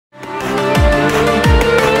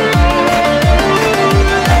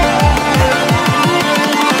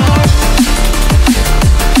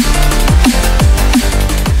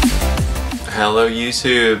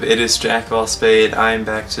YouTube? It is Jack of all Spade. I'm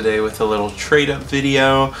back today with a little trade-up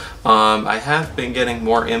video. I have been getting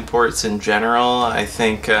more imports in general. I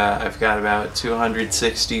think I've got about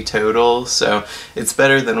 260 total, so it's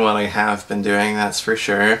better than what I have been doing, that's for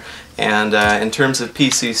sure. And in terms of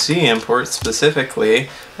PCC imports specifically,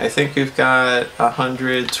 I think we've got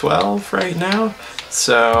 112 right now.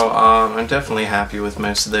 So I'm definitely happy with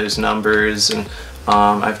most of those numbers, and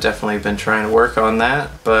I've definitely been trying to work on that,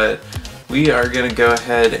 but we are going to go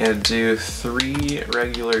ahead and do four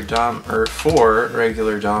regular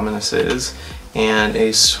Dominuses and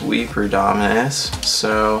a sweeper Dominus.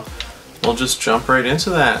 So we'll just jump right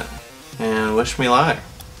into that, and wish me luck.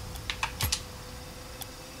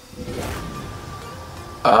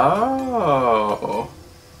 Oh,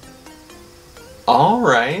 all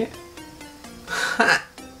right.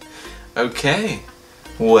 Okay,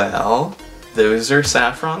 well, those are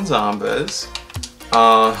Saffron Zombas.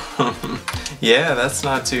 Yeah, that's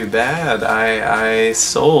not too bad. I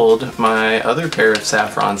sold my other pair of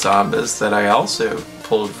Saffron Zombas that I also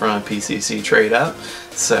pulled from a PCC trade up,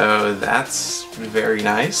 so that's very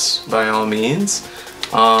nice by all means.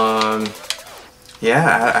 Yeah,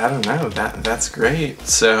 I don't know, that's great.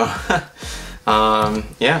 So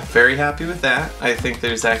yeah, very happy with that. I think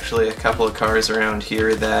there's actually a couple of cars around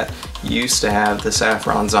here that used to have the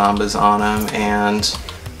Saffron Zombas on them and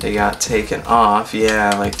they got taken off.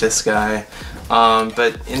 Yeah, like this guy.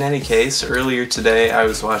 But in any case, earlier today I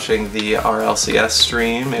was watching the RLCS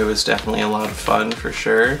stream. It was definitely a lot of fun for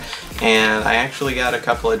sure, and I actually got a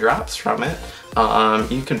couple of drops from it.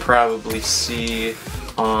 You can probably see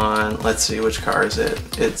on, let's see, which car is it?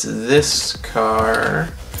 It's this car.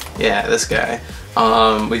 Yeah, this guy.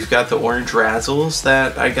 We've got the orange Razzles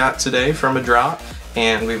that I got today from a drop,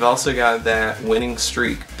 and we've also got that winning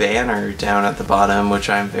streak banner down at the bottom, which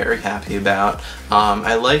I'm very happy about.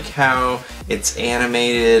 I like how it's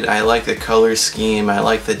animated, I like the color scheme, I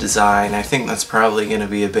like the design. I think that's probably going to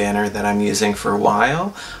be a banner that I'm using for a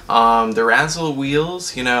while. The Razzle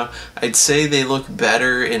wheels, you know, I'd say they look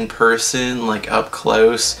better in person, like up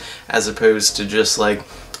close, as opposed to just like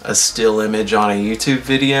a still image on a YouTube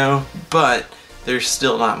video, but they're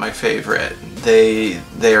still not my favorite. They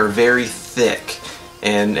are very thick,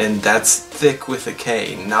 and that's thick with a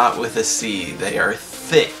K, not with a C. They are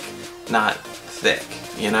thick, not thick,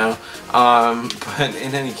 you know? But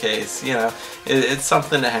in any case, you know, it's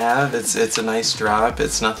something to have. It's a nice drop.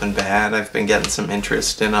 It's nothing bad. I've been getting some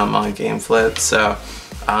interest in them on GameFlip, so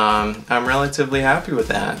I'm relatively happy with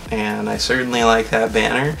that, and I certainly like that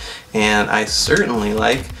banner, and I certainly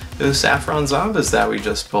like those Saffron Zombas that we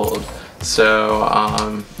just pulled. So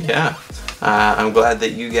yeah, I'm glad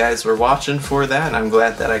that you guys were watching for that. I'm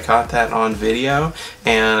glad that I caught that on video,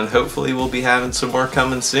 and hopefully we'll be having some more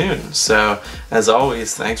coming soon. So as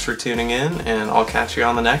always, thanks for tuning in, and I'll catch you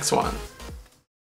on the next one.